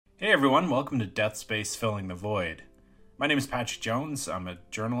Hey everyone, welcome to Death Space Filling the Void. My name is Patrick Jones. I'm a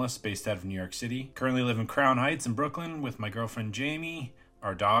journalist based out of New York City. Currently live in Crown Heights in Brooklyn with my girlfriend Jamie,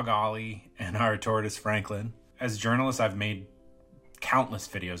 our dog Ollie, and our tortoise Franklin. As a journalist, I've made countless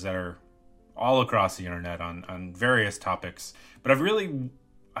videos that are all across the internet on various topics, but I've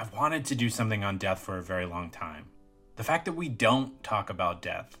wanted to do something on death for a very long time. The fact that we don't talk about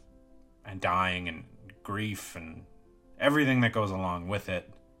death and dying and grief and everything that goes along with it,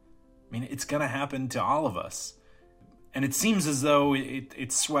 I mean, it's going to happen to all of us. And it seems as though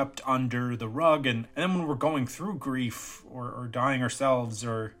it's swept under the rug. And then when we're going through grief or dying ourselves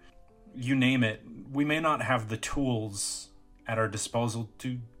or you name it, we may not have the tools at our disposal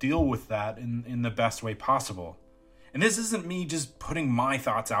to deal with that in the best way possible. And this isn't me just putting my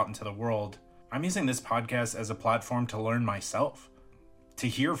thoughts out into the world. I'm using this podcast as a platform to learn myself, to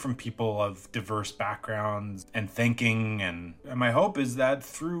hear from people of diverse backgrounds and thinking. And my hope is that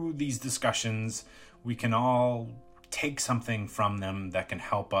through these discussions, we can all take something from them that can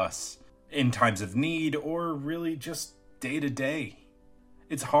help us in times of need or really just day to day.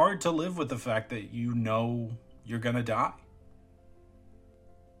 It's hard to live with the fact that you know you're going to die.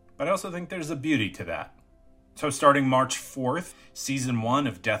 But I also think there's a beauty to that. So starting March 4th, season 1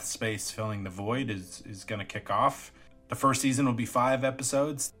 of Death Space Filling the Void is going to kick off. The first season will be 5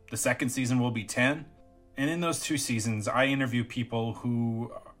 episodes. The second season will be 10. And in those 2 seasons, I interview people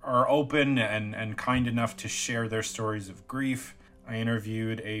who are open and kind enough to share their stories of grief. I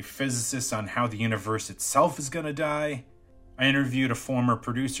interviewed a physicist on how the universe itself is going to die. I interviewed a former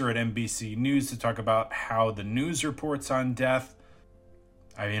producer at NBC News to talk about how the news reports on death.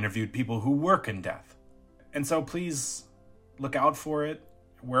 I interviewed people who work in death. And so please look out for it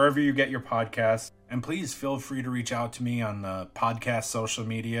wherever you get your podcasts. And please feel free to reach out to me on the podcast social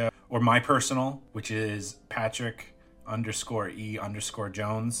media or my personal, which is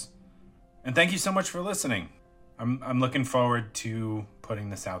Patrick_E_Jones. And thank you so much for listening. I'm looking forward to putting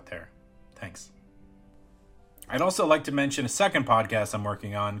this out there. Thanks. I'd also like to mention a second podcast I'm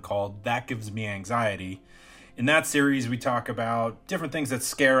working on called That Gives Me Anxiety. In that series, we talk about different things that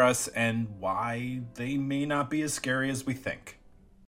scare us and why they may not be as scary as we think.